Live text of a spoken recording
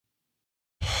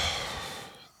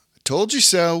Told you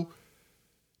so.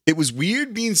 It was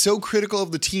weird being so critical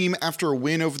of the team after a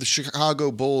win over the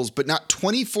Chicago Bulls, but not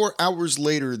 24 hours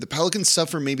later, the Pelicans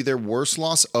suffer maybe their worst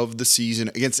loss of the season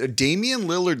against a Damian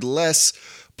Lillard-less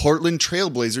Portland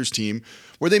Trailblazers team,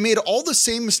 where they made all the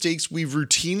same mistakes we've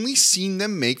routinely seen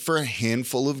them make for a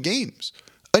handful of games.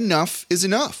 Enough is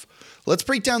enough. Let's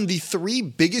break down the 3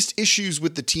 biggest issues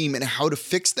with the team and how to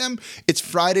fix them. It's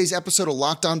Friday's episode of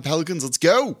Locked On Pelicans. Let's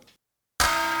go.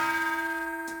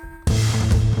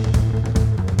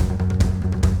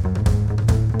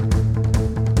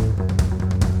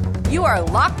 You are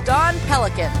Locked On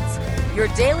Pelicans, your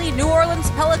daily New Orleans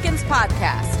Pelicans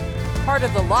podcast, part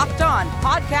of the Locked On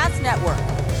Podcast Network,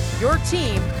 your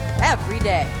team every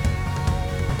day.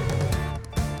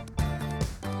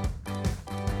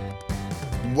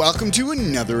 Welcome to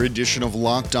another edition of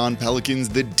Locked On Pelicans,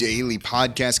 the daily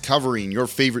podcast covering your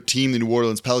favorite team, the New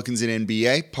Orleans Pelicans in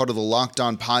NBA, part of the Locked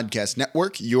On Podcast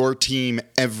Network, your team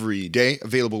every day,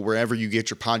 available wherever you get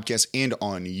your podcasts and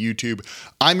on YouTube.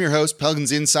 I'm your host,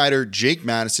 Pelicans Insider Jake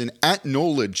Madison, at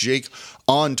NOLA Jake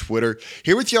on Twitter,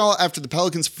 here with y'all after the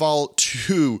Pelicans fall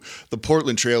to the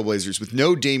Portland Trailblazers with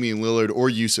no Damian Lillard or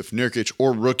Jusuf Nurkic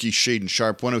or rookie Shaedon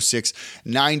Sharpe,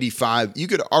 106-95. You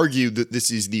could argue that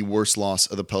this is the worst loss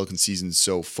of the Pelican season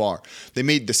so far. They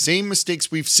made the same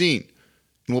mistakes we've seen,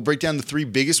 and we'll break down the 3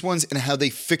 biggest ones and how they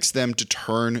fix them to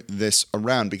turn this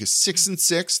around, because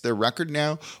 6-6, their record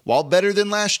now, while better than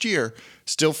last year,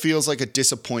 still feels like a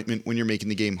disappointment when you're making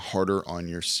the game harder on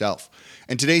yourself.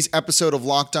 And today's episode of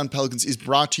Locked On Pelicans is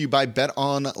brought to you by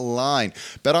BetOnline.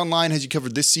 BetOnline has you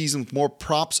covered this season with more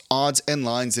props, odds, and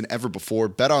lines than ever before.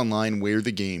 BetOnline, where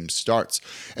the game starts.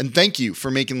 And thank you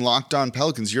for making Locked On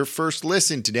Pelicans your first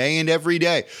listen today and every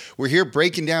day. We're here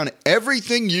breaking down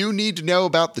everything you need to know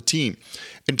about the team.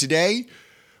 And today,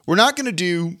 we're not going to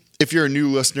do, if you're a new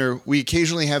listener, we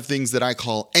occasionally have things that I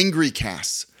call angry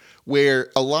casts, where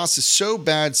a loss is so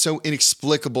bad, so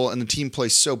inexplicable, and the team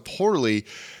plays so poorly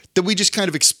that we just kind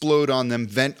of explode on them,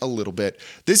 vent a little bit.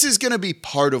 This is going to be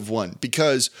part of one,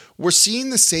 because we're seeing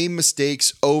the same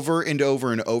mistakes over and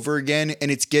over and over again,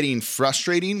 and it's getting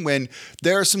frustrating when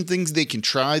there are some things they can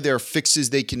try, there are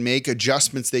fixes they can make,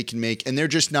 adjustments they can make, and they're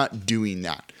just not doing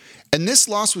that. And this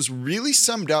loss was really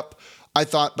summed up, I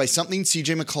thought, by something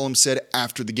CJ McCollum said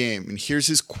after the game, and here's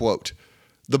his quote.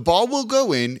 "The ball will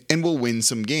go in and we'll win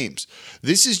some games.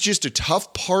 This is just a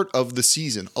tough part of the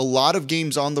season. A lot of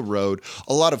games on the road,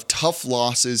 a lot of tough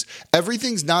losses.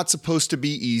 Everything's not supposed to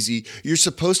be easy. You're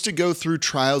supposed to go through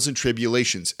trials and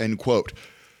tribulations," end quote.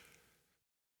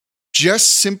 Just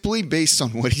simply based on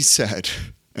what he said,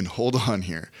 and hold on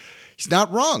here, he's not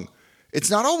wrong. It's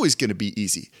not always going to be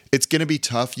easy. It's going to be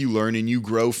tough. You learn and you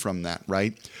grow from that,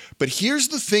 right? But here's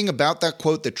the thing about that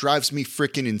quote that drives me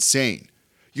freaking insane.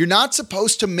 You're not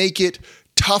supposed to make it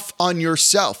tough on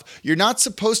yourself. You're not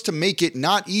supposed to make it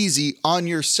not easy on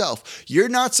yourself. You're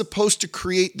not supposed to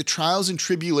create the trials and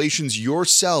tribulations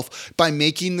yourself by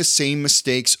making the same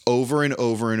mistakes over and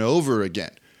over and over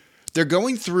again. They're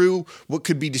going through what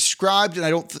could be described, and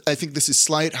I think this is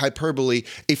slight hyperbole,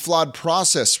 a flawed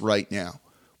process right now,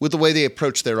 with the way they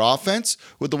approach their offense,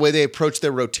 with the way they approach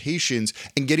their rotations,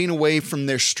 and getting away from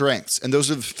their strengths. And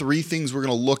those are the 3 things we're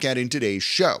going to look at in today's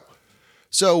show.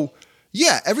 So,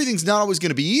 yeah, everything's not always going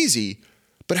to be easy,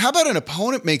 but how about an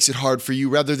opponent makes it hard for you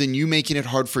rather than you making it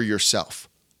hard for yourself?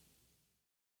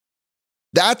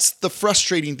 That's the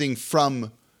frustrating thing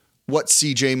from what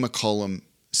CJ McCollum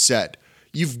said.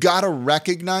 You've got to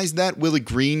recognize that. Willie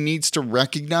Green needs to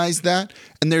recognize that,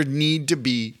 and there need to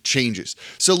be changes.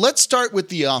 So let's start with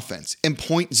the offense and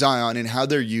Point Zion and how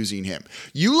they're using him.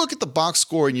 You look at the box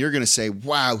score and you're going to say,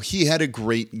 wow, he had a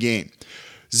great game.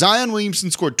 Zion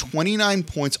Williamson scored 29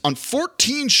 points on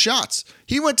 14 shots.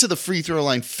 He went to the free throw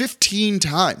line 15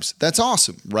 times. That's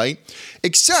awesome, right?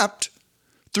 Except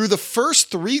through the first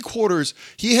 3 quarters,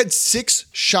 he had 6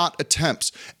 shot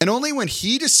attempts. And only when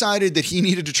he decided that he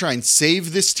needed to try and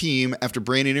save this team after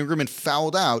Brandon Ingram had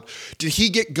fouled out, did he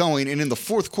get going. And in the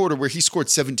 4th quarter, where he scored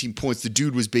 17 points, the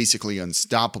dude was basically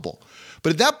unstoppable.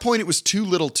 But at that point, it was too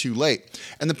little too late.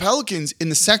 And the Pelicans, in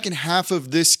the second half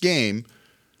of this game,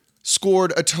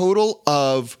 scored a total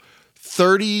of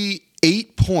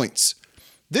 38 points.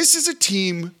 This is a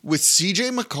team with CJ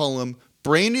McCollum,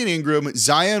 Brandon Ingram,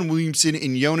 Zion Williamson,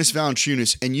 and Jonas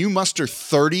Valanciunas, and you muster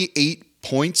 38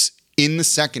 points in the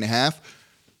second half?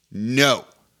 No.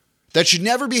 That should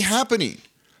never be happening.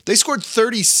 They scored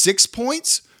 36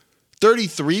 points,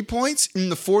 33 points in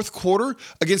the 4th quarter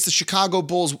against the Chicago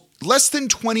Bulls less than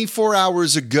 24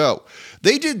 hours ago.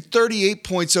 They did 38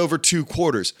 points over 2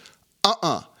 quarters.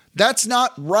 That's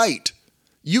not right.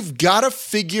 You've got to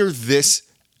figure this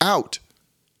out.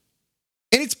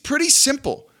 And it's pretty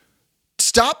simple.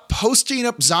 Stop posting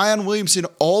up Zion Williamson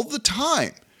all the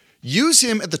time. Use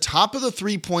him at the top of the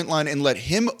three-point line and let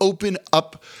him open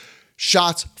up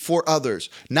shots for others,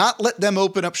 not let them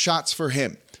open up shots for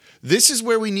him. This is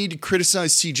where we need to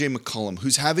criticize CJ McCollum,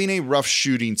 who's having a rough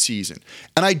shooting season.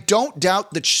 And I don't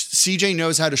doubt that CJ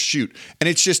knows how to shoot, and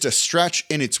it's just a stretch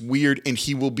and it's weird and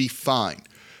he will be fine.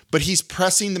 But he's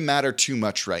pressing the matter too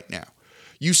much right now.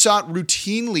 You saw it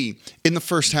routinely in the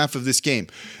first half of this game.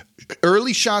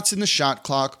 Early shots in the shot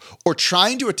clock or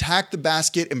trying to attack the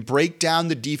basket and break down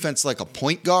the defense like a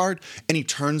point guard, and he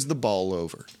turns the ball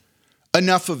over.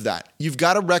 Enough of that. You've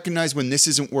got to recognize when this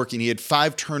isn't working. He had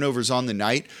 5 turnovers on the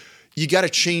night. You got to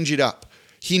change it up.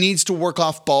 He needs to work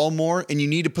off ball more, and you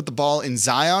need to put the ball in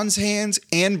Zion's hands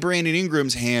and Brandon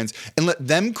Ingram's hands and let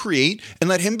them create and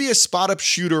let him be a spot-up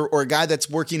shooter or a guy that's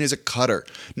working as a cutter,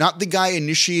 not the guy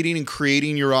initiating and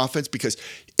creating your offense, because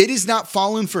it is not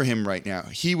falling for him right now.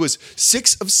 He was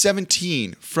 6 of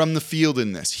 17 from the field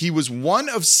in this. He was 1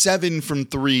 of 7 from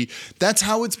 3. That's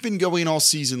how it's been going all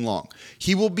season long.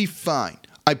 He will be fine.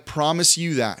 I promise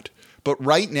you that. But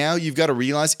right now, you've got to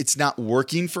realize it's not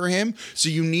working for him, so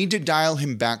you need to dial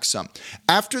him back some.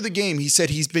 After the game, he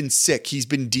said he's been sick. He's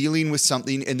been dealing with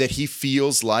something and that he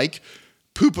feels like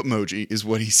poop emoji is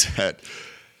what he said.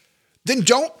 Then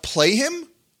don't play him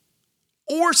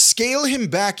or scale him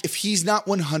back if he's not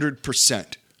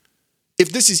 100%.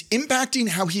 If this is impacting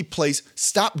how he plays,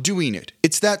 stop doing it.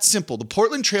 It's that simple. The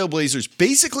Portland Trail Blazers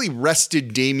basically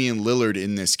rested Damian Lillard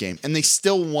in this game, and they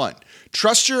still won.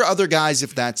 Trust your other guys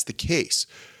if that's the case.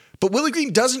 But Willie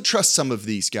Green doesn't trust some of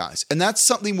these guys, and that's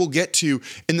something we'll get to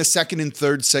in the second and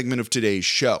third segment of today's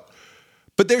show.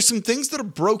 But there's some things that are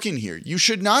broken here. You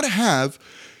should not have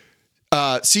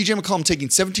CJ McCollum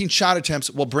taking 17 shot attempts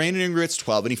while Brandon Ingram gets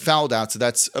 12, and he fouled out, so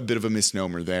that's a bit of a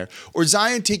misnomer there. Or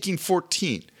Zion taking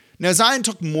 14. Now, Zion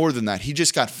took more than that. He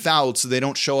just got fouled, so they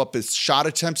don't show up as shot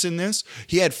attempts in this.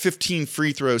 He had 15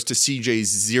 free throws to CJ's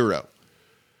 0.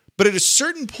 But at a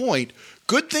certain point,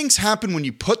 good things happen when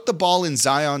you put the ball in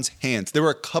Zion's hands. There were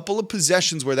a couple of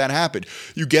possessions where that happened.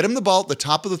 You get him the ball at the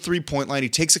top of the three-point line. He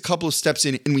takes a couple of steps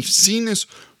in, and we've seen this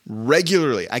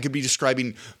regularly. I could be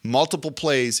describing multiple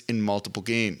plays in multiple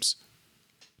games.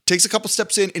 Takes a couple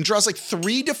steps in and draws like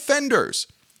 3 defenders.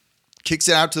 Kicks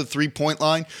it out to the three-point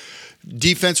line.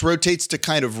 Defense rotates to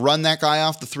kind of run that guy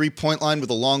off the three-point line with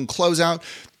a long closeout.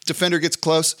 Defender gets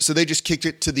close, so they just kicked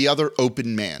it to the other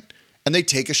open man. And they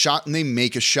take a shot and they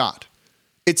make a shot.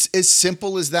 It's as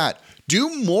simple as that.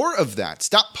 Do more of that.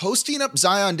 Stop posting up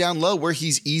Zion down low where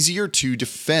he's easier to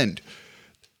defend.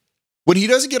 When he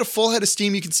doesn't get a full head of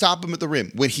steam, you can stop him at the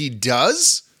rim. When he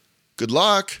does, good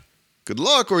luck. Good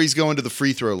luck, or he's going to the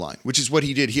free throw line, which is what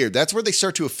he did here. That's where they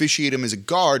start to officiate him as a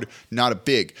guard, not a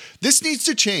big. This needs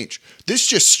to change. This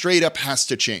just straight up has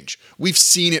to change. We've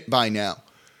seen it by now.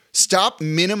 Stop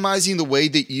minimizing the way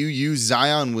that you use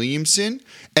Zion Williamson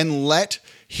and let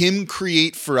him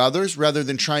create for others rather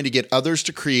than trying to get others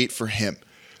to create for him.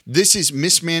 This is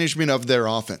mismanagement of their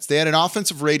offense. They had an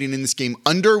offensive rating in this game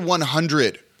under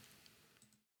 100.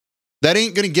 That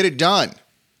ain't going to get it done.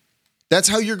 That's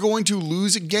how you're going to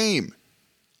lose a game.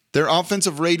 Their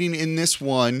offensive rating in this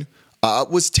one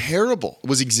was terrible. It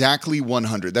was exactly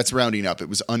 100. That's rounding up. It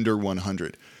was under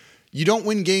 100. You don't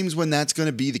win games when that's going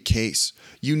to be the case.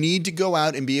 You need to go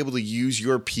out and be able to use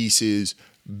your pieces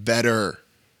better.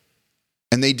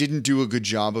 And they didn't do a good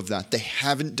job of that. They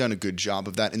haven't done a good job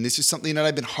of that. And this is something that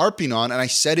I've been harping on, and I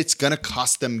said it's going to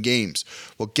cost them games.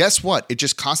 Well, guess what? It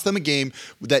just cost them a game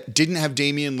that didn't have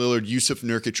Damian Lillard, Yusuf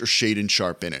Nurkic, or Shaedon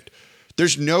Sharpe in it.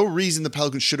 There's no reason the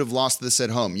Pelicans should have lost this at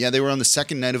home. Yeah, they were on the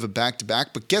second night of a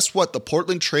back-to-back, but guess what? The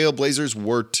Portland Trail Blazers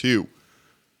were too.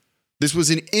 This was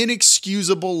an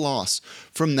inexcusable loss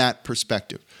from that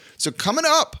perspective. So coming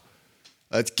up,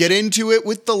 let's get into it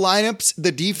with the lineups,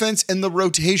 the defense, and the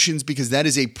rotations, because that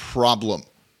is a problem.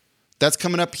 That's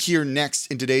coming up here next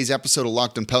in today's episode of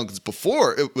Locked on Pelicans.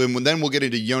 Then we'll get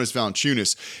into Jonas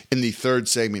Valanciunas in the third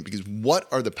segment, because what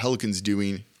are the Pelicans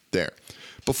doing there?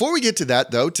 Before we get to that,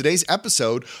 though, today's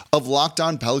episode of Locked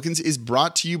on Pelicans is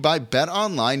brought to you by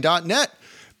BetOnline.net.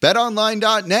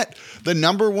 BetOnline.net, the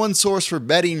number one source for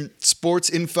betting,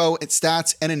 sports info, and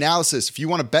stats, and analysis. If you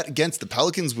want to bet against the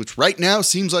Pelicans, which right now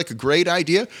seems like a great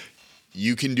idea,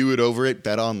 you can do it over at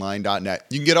BetOnline.net.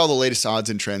 You can get all the latest odds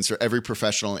and trends for every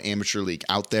professional and amateur league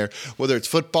out there, whether it's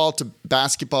football to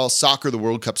basketball, soccer, the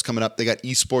World Cup's coming up. They got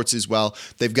esports as well.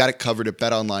 They've got it covered at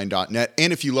BetOnline.net.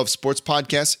 And if you love sports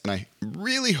podcasts, and I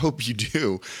Really hope you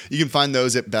do. You can find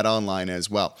those at BetOnline as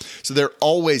well. So they're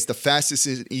always the fastest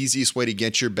and easiest way to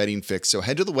get your betting fix. So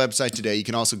head to the website today. You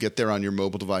can also get there on your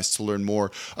mobile device to learn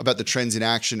more about the trends in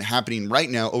action happening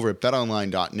right now over at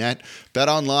betonline.net.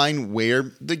 BetOnline,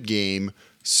 where the game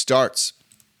starts.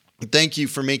 Thank you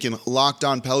for making Locked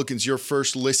On Pelicans your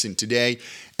first listen today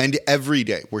and every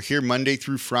day. We're here Monday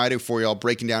through Friday for y'all,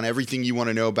 breaking down everything you want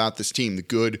to know about this team, the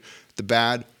good, the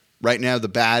bad. Right now, the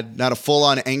bad, not a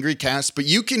full-on angry cast, but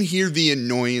you can hear the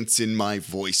annoyance in my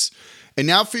voice. And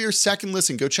now for your second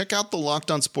listen, go check out the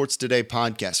Locked On Sports Today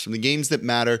podcast. From the games that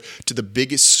matter to the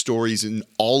biggest stories in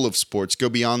all of sports, go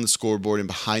beyond the scoreboard and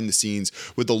behind the scenes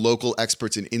with the local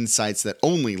experts and insights that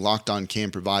only Locked On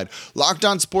can provide. Locked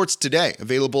On Sports Today,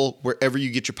 available wherever you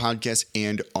get your podcasts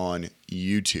and on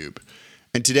YouTube.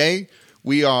 And today,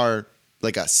 we are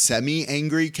like a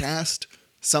semi-angry cast.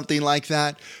 Something like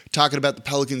that. Talking about the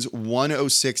Pelicans'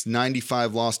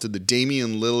 106-95 loss to the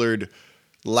Damian Lillard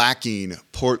lacking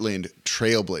Portland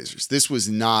Trailblazers. This was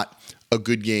not a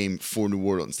good game for New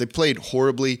Orleans. They played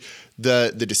horribly.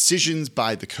 The decisions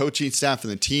by the coaching staff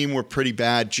and the team were pretty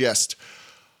bad. Just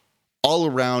all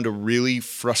around a really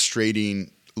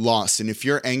frustrating loss. And if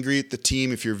you're angry at the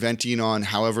team, if you're venting on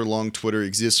however long Twitter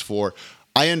exists for,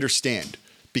 I understand.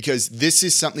 Because this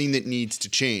is something that needs to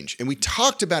change. And we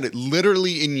talked about it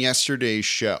literally in yesterday's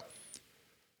show.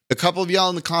 A couple of y'all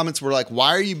in the comments were like,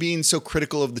 why are you being so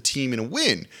critical of the team in a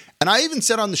win? And I even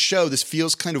said on the show, this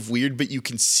feels kind of weird, but you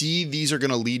can see these are going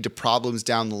to lead to problems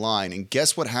down the line. And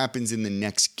guess what happens in the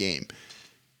next game?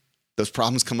 Those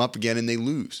problems come up again and they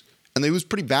lose. And they lose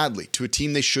pretty badly to a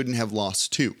team they shouldn't have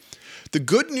lost to. The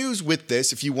good news with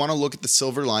this, if you want to look at the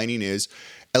silver lining, is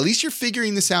at least you're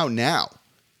figuring this out now.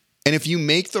 And if you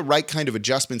make the right kind of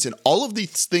adjustments, and all of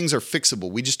these things are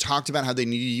fixable. We just talked about how they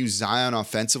need to use Zion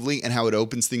offensively and how it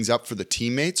opens things up for the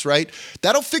teammates, right?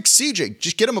 That'll fix CJ.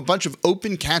 Just get him a bunch of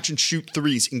open catch and shoot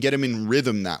threes and get him in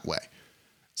rhythm that way.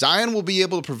 Zion will be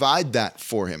able to provide that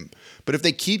for him. But if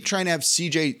they keep trying to have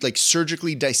CJ like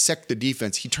surgically dissect the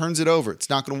defense, he turns it over. It's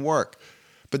not going to work.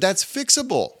 But that's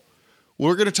fixable.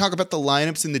 We're going to talk about the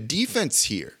lineups and the defense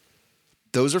here.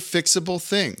 Those are fixable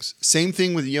things. Same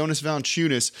thing with Jonas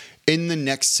Valanciunas in the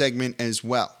next segment as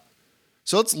well.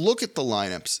 So let's look at the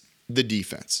lineups, the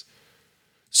defense.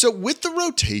 So with the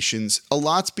rotations, a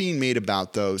lot's being made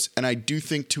about those, and I do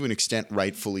think to an extent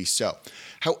rightfully so.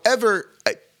 However,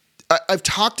 I've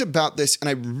talked about this, and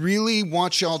I really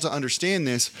want y'all to understand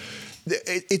this.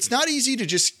 It's not easy to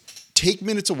just take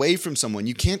minutes away from someone.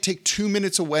 You can't take 2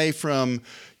 minutes away from,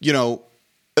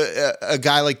 a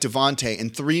guy like Devontae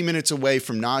and 3 minutes away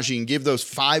from Najee and give those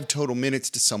 5 total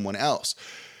minutes to someone else.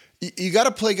 You got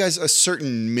to play guys a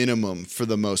certain minimum for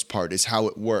the most part is how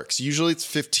it works. Usually it's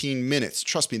 15 minutes.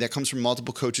 Trust me, that comes from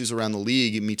multiple coaches around the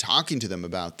league and me talking to them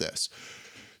about this.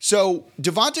 So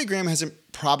Devontae Graham hasn't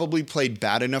probably played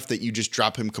bad enough that you just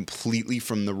drop him completely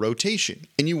from the rotation.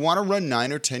 And you want to run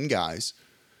 9 or 10 guys.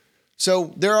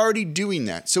 So they're already doing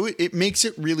that. So it makes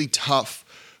it really tough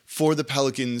for the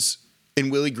Pelicans and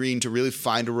Willie Green to really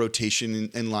find a rotation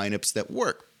and lineups that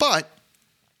work. But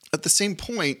at the same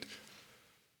point,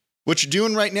 what you're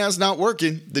doing right now is not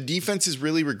working. The defense has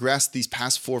really regressed these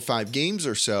past 4 or 5 games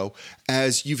or so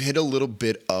as you've hit a little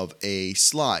bit of a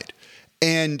slide.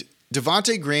 And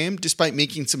Devontae Graham, despite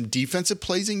making some defensive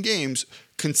plays in games,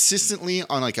 consistently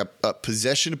on like a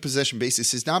possession-to-possession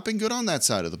basis has not been good on that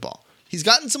side of the ball. He's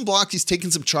gotten some blocks, he's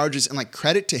taken some charges, and like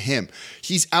credit to him.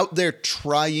 He's out there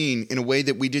trying in a way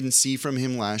that we didn't see from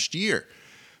him last year.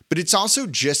 But it's also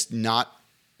just not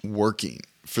working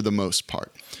for the most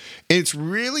part. And it's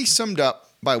really summed up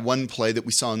by one play that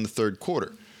we saw in the third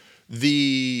quarter.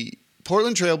 The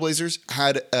Portland Trailblazers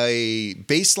had a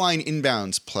baseline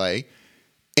inbounds play,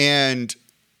 and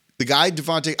the guy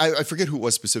Devontae, I forget who it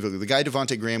was specifically, the guy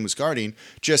Devontae Graham was guarding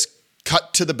just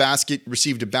cut to the basket,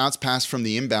 received a bounce pass from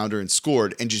the inbounder and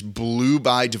scored, and just blew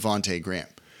by Devontae Graham.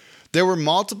 There were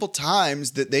multiple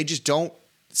times that they just don't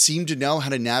seem to know how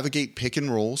to navigate pick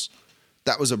and rolls.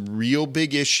 That was a real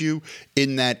big issue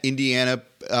in that Indiana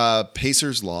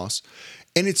Pacers loss,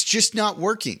 and it's just not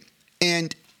working.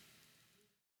 And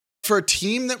for a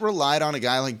team that relied on a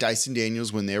guy like Dyson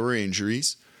Daniels when there were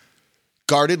injuries,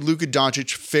 guarded Luka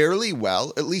Doncic fairly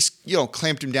well, at least,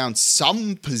 clamped him down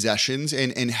some possessions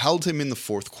and held him in the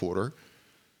fourth quarter.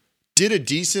 Did a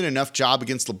decent enough job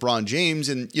against LeBron James.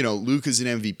 And, Luka's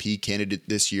an MVP candidate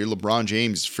this year. LeBron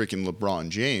James is freaking LeBron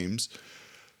James.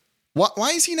 Why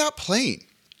is he not playing?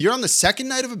 You're on the second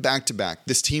night of a back-to-back.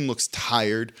 This team looks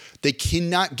tired. They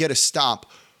cannot get a stop.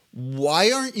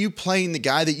 Why aren't you playing the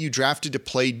guy that you drafted to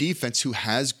play defense who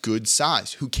has good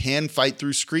size, who can fight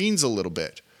through screens a little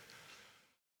bit?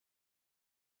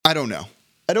 I don't know.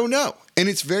 And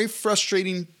it's very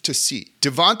frustrating to see.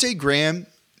 Devontae Graham,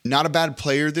 not a bad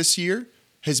player this year,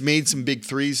 has made some big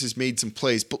threes, has made some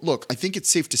plays. But look, I think it's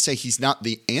safe to say he's not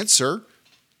the answer.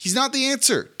 He's not the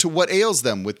answer to what ails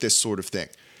them with this sort of thing.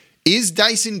 Is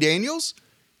Dyson Daniels?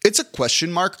 It's a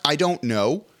question mark. I don't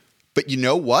know. But you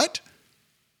know what?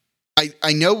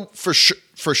 I know for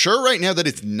sure right now that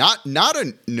it's not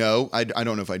a no. I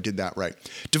don't know if I did that right.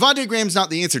 Devontae Graham's not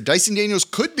the answer. Dyson Daniels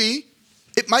could be.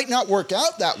 It might not work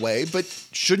out that way, but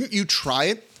shouldn't you try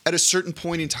it at a certain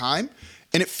point in time?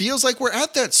 And it feels like we're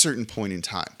at that certain point in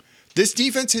time. This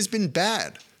defense has been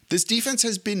bad.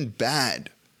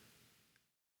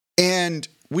 And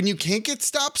when you can't get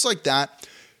stops like that,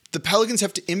 the Pelicans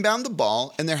have to inbound the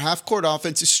ball, and their half-court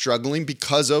offense is struggling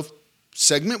because of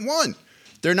segment one.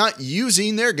 They're not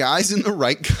using their guys in the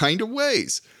right kind of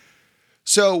ways.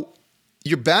 So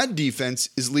your bad defense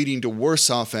is leading to worse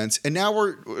offense, and now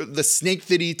we're the snake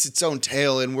that eats its own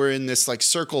tail, and we're in this like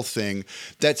circle thing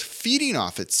that's feeding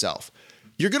off itself.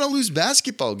 You're going to lose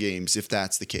basketball games if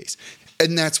that's the case.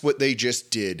 And that's what they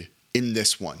just did in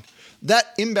this one.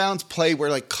 That inbounds play where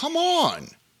like, come on,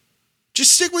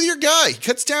 just stick with your guy. He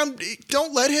cuts down,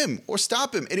 don't let him or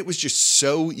stop him. And it was just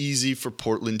so easy for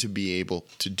Portland to be able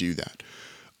to do that.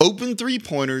 Open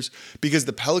three-pointers because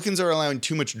the Pelicans are allowing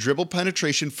too much dribble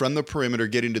penetration from the perimeter,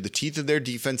 get into the teeth of their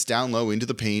defense down low, into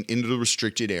the paint, into the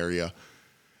restricted area.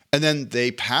 And then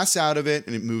they pass out of it,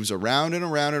 and it moves around and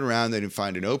around and around. They didn't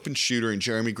find an open shooter, and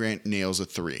Jeremy Grant nails a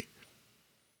three.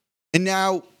 And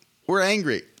now we're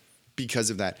angry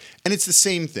because of that. And it's the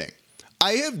same thing.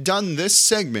 I have done this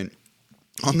segment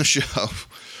on the show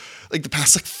like the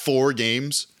past 4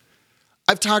 games.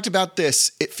 I've talked about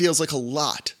this. It feels like a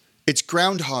lot. It's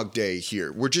Groundhog Day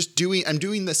here. I'm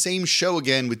doing the same show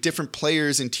again with different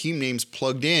players and team names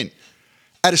plugged in.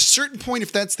 At a certain point,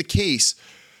 if that's the case,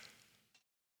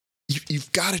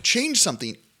 you've got to change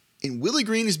something. And Willie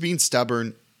Green is being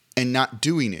stubborn and not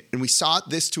doing it. And we saw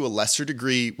this to a lesser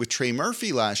degree with Trey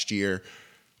Murphy last year,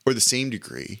 or the same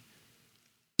degree.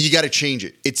 You got to change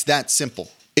it. It's that simple.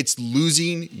 It's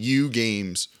losing you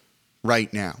games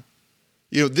right now.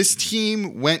 You know, this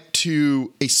team went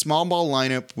to a small ball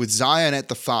lineup with Zion at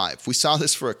the 5. We saw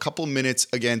this for a couple minutes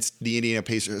against the Indiana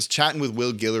Pacers. I was chatting with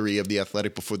Will Guillory of The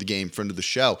Athletic before the game, friend of the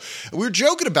show. And we were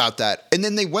joking about that. And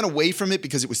then they went away from it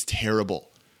because it was terrible.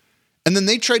 And then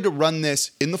they tried to run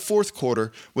this in the fourth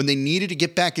quarter when they needed to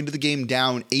get back into the game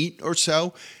down 8 or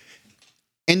so.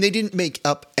 And they didn't make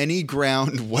up any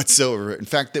ground whatsoever. In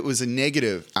fact, it was a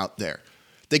negative out there.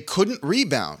 They couldn't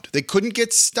rebound. They couldn't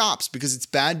get stops because it's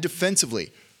bad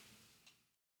defensively.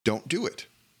 Don't do it.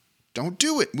 Don't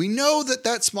do it. We know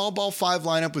that small ball 5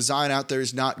 lineup with Zion out there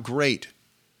is not great.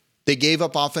 They gave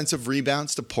up offensive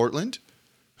rebounds to Portland,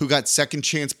 who got second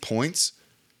chance points,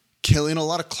 killing a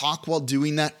lot of clock while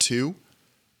doing that too.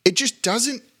 It just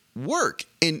doesn't work.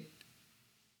 And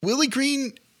Willie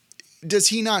Green, does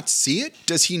he not see it?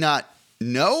 Does he not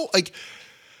know? Like,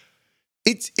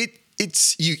 it's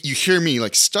you hear me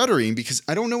like stuttering because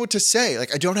I don't know what to say.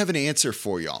 Like, I don't have an answer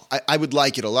for y'all. I would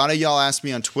like it. A lot of y'all ask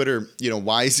me on Twitter,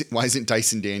 why isn't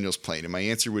Dyson Daniels playing? And my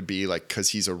answer would be like, because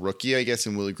he's a rookie, I guess,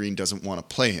 and Willie Green doesn't want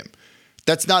to play him.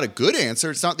 That's not a good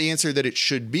answer. It's not the answer that it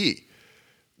should be.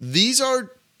 These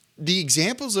are the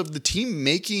examples of the team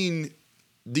making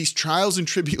these trials and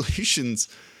tribulations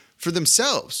for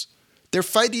themselves. They're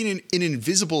fighting an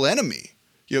invisible enemy.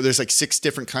 There's 6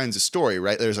 different kinds of story,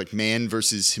 right? There's man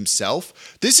versus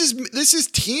himself. This is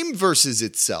team versus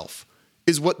itself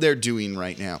is what they're doing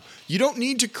right now. You don't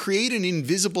need to create an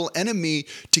invisible enemy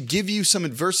to give you some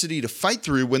adversity to fight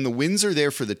through when the wins are there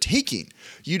for the taking.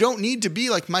 You don't need to be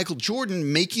like Michael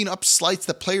Jordan making up slights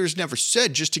that players never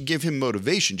said just to give him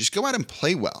motivation. Just go out and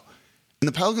play well. And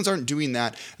the Pelicans aren't doing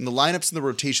that, and the lineups and the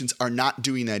rotations are not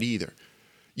doing that either.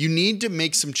 You need to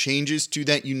make some changes to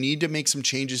that. You need to make some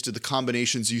changes to the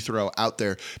combinations you throw out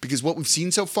there because what we've seen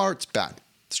so far, it's bad.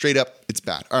 Straight up, it's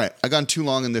bad. All right, I've gone too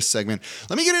long in this segment.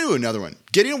 Let me get into another one.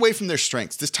 Getting away from their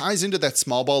strengths. This ties into that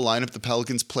small ball lineup the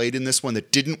Pelicans played in this one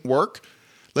that didn't work.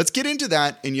 Let's get into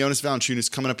that, and Jonas Valanciunas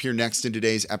coming up here next in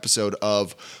today's episode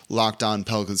of Locked On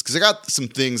Pelicans because I got some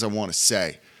things I want to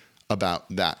say about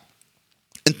that.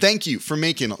 And thank you for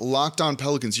making Locked On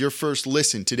Pelicans your first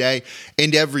listen today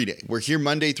and every day. We're here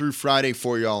Monday through Friday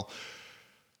for y'all,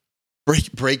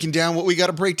 breaking down what we got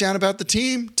to break down about the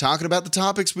team, talking about the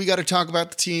topics we got to talk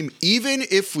about the team, even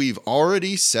if we've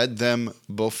already said them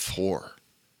before.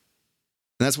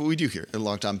 And that's what we do here at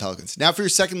Locked On Pelicans. Now for your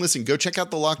second listen, go check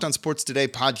out the Locked On Sports Today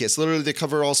podcast. Literally, they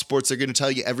cover all sports. They're going to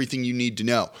tell you everything you need to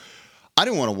know. I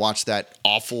didn't want to watch that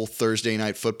awful Thursday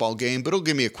night football game, but it'll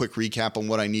give me a quick recap on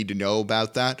what I need to know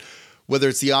about that. whether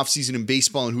it's the offseason in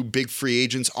baseball and who big free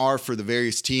agents are for the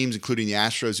various teams, including the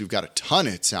Astros, who've got a ton,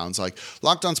 it sounds like.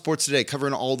 Locked On Sports Today,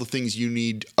 covering all the things you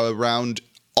need around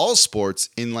all sports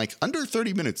in like under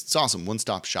 30 minutes. It's awesome.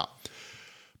 One-stop shop.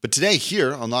 But today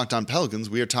here on Locked On Pelicans,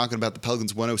 we are talking about the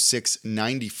Pelicans'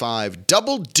 106-95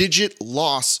 double-digit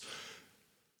loss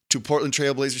to a Portland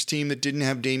Trail Blazers team that didn't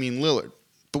have Damian Lillard.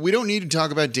 But we don't need to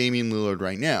talk about Damian Lillard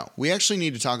right now. We actually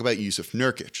need to talk about Jusuf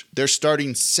Nurkic, their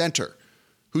starting center,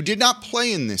 who did not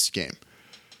play in this game.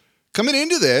 Coming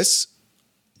into this,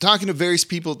 talking to various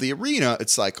people at the arena,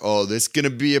 it's like, oh, this is going to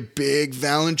be a big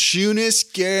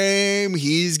Valanciunas game.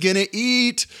 He's going to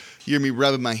eat. You hear me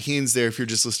rubbing my hands there if you're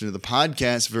just listening to the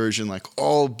podcast version, like,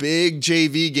 oh, big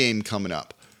JV game coming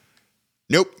up.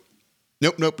 Nope.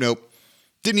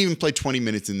 Didn't even play 20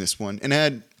 minutes in this one and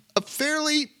had a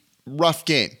fairly rough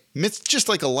game. Missed just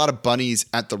like a lot of bunnies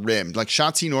at the rim, like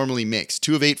shots he normally makes.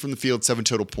 2 of 8 from the field, 7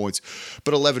 total points,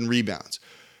 but 11 rebounds.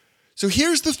 So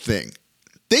here's the thing.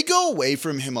 They go away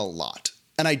from him a lot,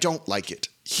 and I don't like it.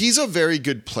 He's a very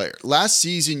good player. Last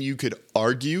season, you could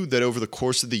argue that over the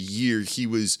course of the year, he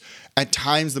was at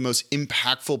times the most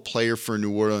impactful player for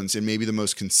New Orleans and maybe the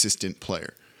most consistent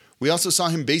player. We also saw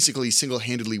him basically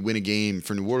single-handedly win a game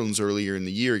for New Orleans earlier in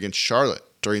the year against Charlotte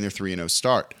during their 3-0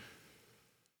 start.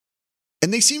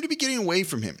 And they seem to be getting away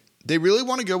from him. They really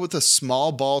want to go with a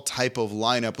small ball type of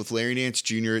lineup with Larry Nance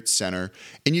Jr. at center,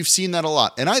 and you've seen that a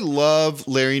lot. And I love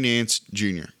Larry Nance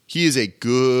Jr. He is a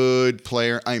good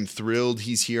player. I'm thrilled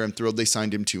he's here. I'm thrilled they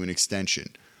signed him to an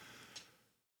extension.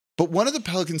 But one of the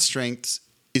Pelicans' strengths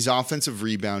is offensive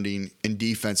rebounding and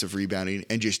defensive rebounding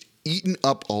and just eating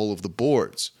up all of the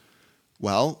boards.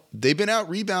 Well, they've been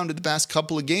out-rebounded the past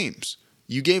couple of games.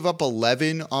 You gave up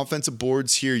 11 offensive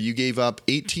boards here. You gave up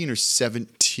 18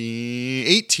 second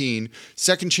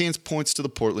chance points to the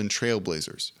Portland Trail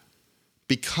Blazers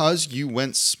because you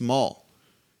went small.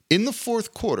 In the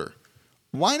fourth quarter,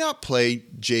 why not play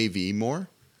JV more?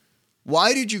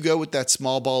 Why did you go with that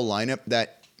small ball lineup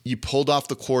that you pulled off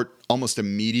the court almost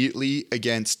immediately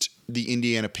against the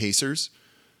Indiana Pacers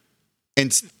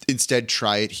and instead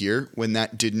try it here when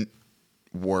that didn't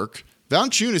work?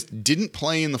 Valanciunas didn't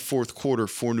play in the fourth quarter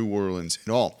for New Orleans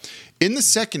at all. In the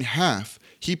second half,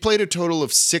 he played a total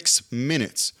of 6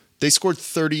 minutes. They scored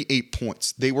 38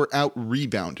 points. They were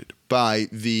out-rebounded by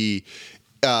the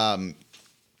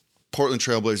Portland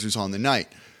Trail Blazers on the night.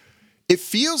 It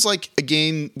feels like a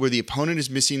game where the opponent is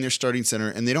missing their starting center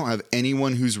and they don't have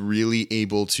anyone who's really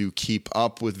able to keep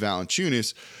up with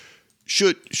Valanciunas.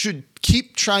 Should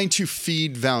keep trying to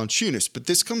feed Valanciunas. But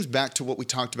this comes back to what we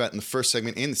talked about in the first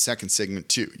segment and the second segment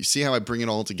too. You see how I bring it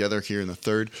all together here in the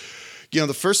third? You know,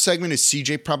 the first segment is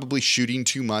CJ probably shooting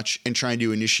too much and trying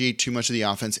to initiate too much of the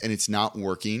offense, and it's not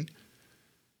working.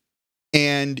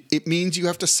 And it means you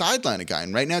have to sideline a guy.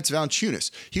 And right now it's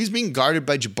Valanciunas. He was being guarded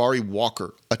by Jabari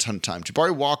Walker a ton of time.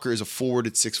 Jabari Walker is a forward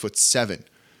at 6'7".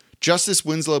 Justice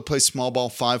Winslow plays small ball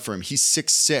 5 for him. He's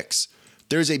 6'6".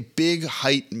 There's a big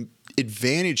height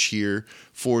advantage here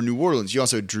for New Orleans. You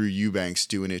also have Drew Eubanks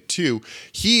doing it too.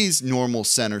 He's normal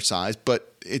center size,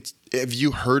 but have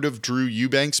you heard of Drew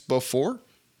Eubanks before?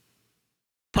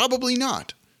 Probably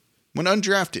not. When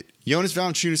undrafted, Jonas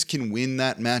Valanciunas can win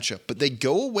that matchup, but they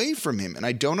go away from him, and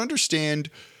I don't understand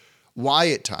why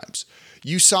at times.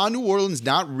 You saw New Orleans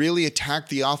not really attack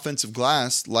the offensive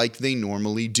glass like they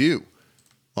normally do.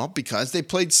 Well, because they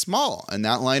played small, and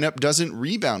that lineup doesn't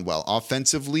rebound well,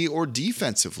 offensively or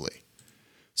defensively.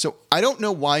 So I don't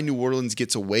know why New Orleans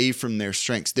gets away from their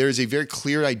strengths. There is a very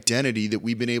clear identity that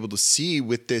we've been able to see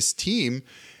with this team,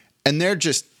 and they're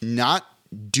just not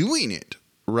doing it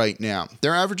right now.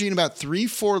 They're averaging about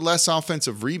 3-4 less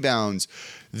offensive rebounds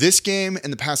this game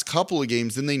and the past couple of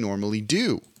games than they normally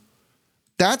do.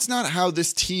 That's not how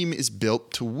this team is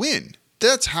built to win.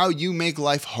 That's how you make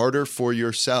life harder for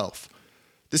yourself.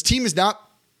 This team is not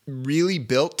really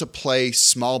built to play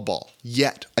small ball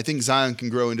yet. I think Zion can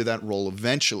grow into that role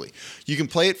eventually. You can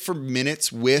play it for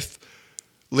minutes with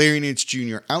Larry Nance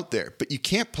Jr. out there, but you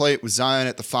can't play it with Zion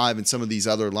at the 5 and some of these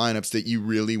other lineups that you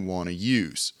really want to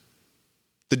use.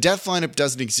 The depth lineup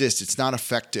doesn't exist. It's not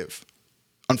effective.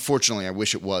 Unfortunately, I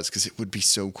wish it was because it would be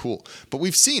so cool. But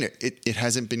we've seen it. It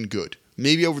hasn't been good.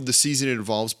 Maybe over the season it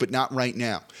evolves, but not right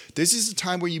now. This is a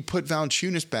time where you put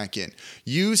Valanciunas back in.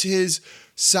 Use his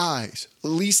size. At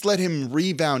least let him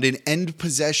rebound and end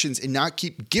possessions and not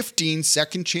keep gifting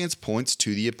second chance points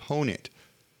to the opponent.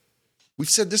 We've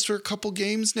said this for a couple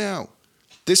games now.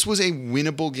 This was a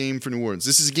winnable game for New Orleans.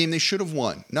 This is a game they should have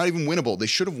won. Not even winnable. They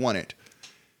should have won it.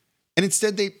 And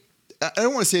instead I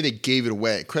don't want to say they gave it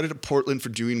away. Credit to Portland for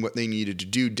doing what they needed to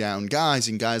do, down guys,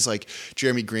 and guys like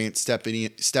Jeremy Grant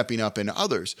stepping up and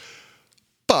others.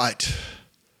 But,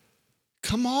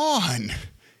 come on.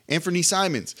 Anthony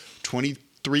Simons,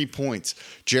 23 points.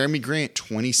 Jeremy Grant,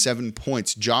 27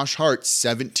 points. Josh Hart,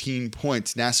 17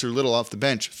 points. Nasser Little off the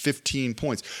bench, 15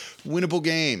 points. Winnable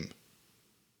game.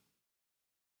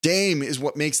 Dame is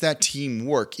what makes that team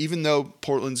work, even though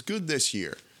Portland's good this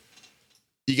year.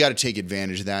 You got to take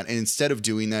advantage of that. And instead of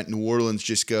doing that, New Orleans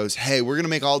just goes, hey, we're going to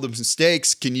make all those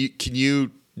mistakes. Can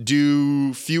you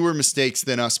do fewer mistakes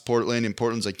than us, Portland? And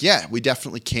Portland's like, yeah, we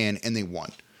definitely can. And they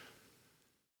won.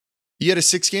 You had a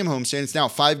 6-game homestand. It's now a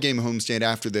 5-game homestand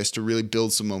after this to really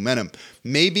build some momentum.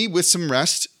 Maybe with some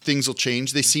rest, things will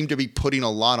change. They seem to be putting a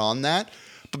lot on that.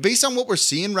 But based on what we're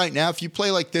seeing right now, if you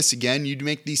play like this again, you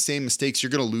make these same mistakes, you're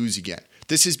going to lose again.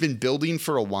 This has been building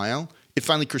for a while. It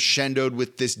finally crescendoed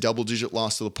with this double-digit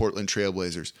loss to the Portland Trail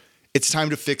Blazers. It's time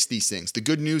to fix these things. The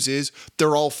good news is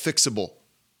they're all fixable.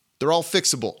 They're all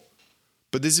fixable.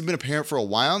 But this has been apparent for a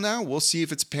while now. We'll see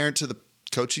if it's apparent to the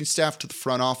coaching staff, to the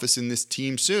front office in this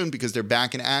team soon, because they're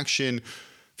back in action.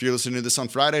 If you're listening to this on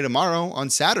Friday, tomorrow, on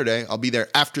Saturday, I'll be there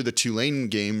after the Tulane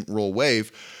game, roll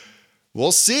wave.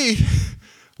 We'll see.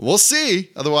 We'll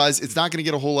see. Otherwise, it's not going to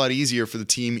get a whole lot easier for the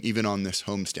team, even on this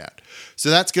homestand.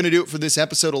 So that's going to do it for this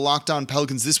episode of Locked On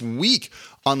Pelicans this week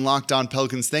on Locked On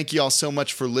Pelicans. Thank you all so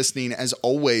much for listening. As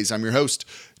always, I'm your host,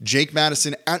 Jake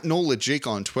Madison, at NOLA Jake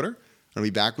on Twitter. I'll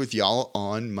be back with y'all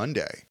on Monday.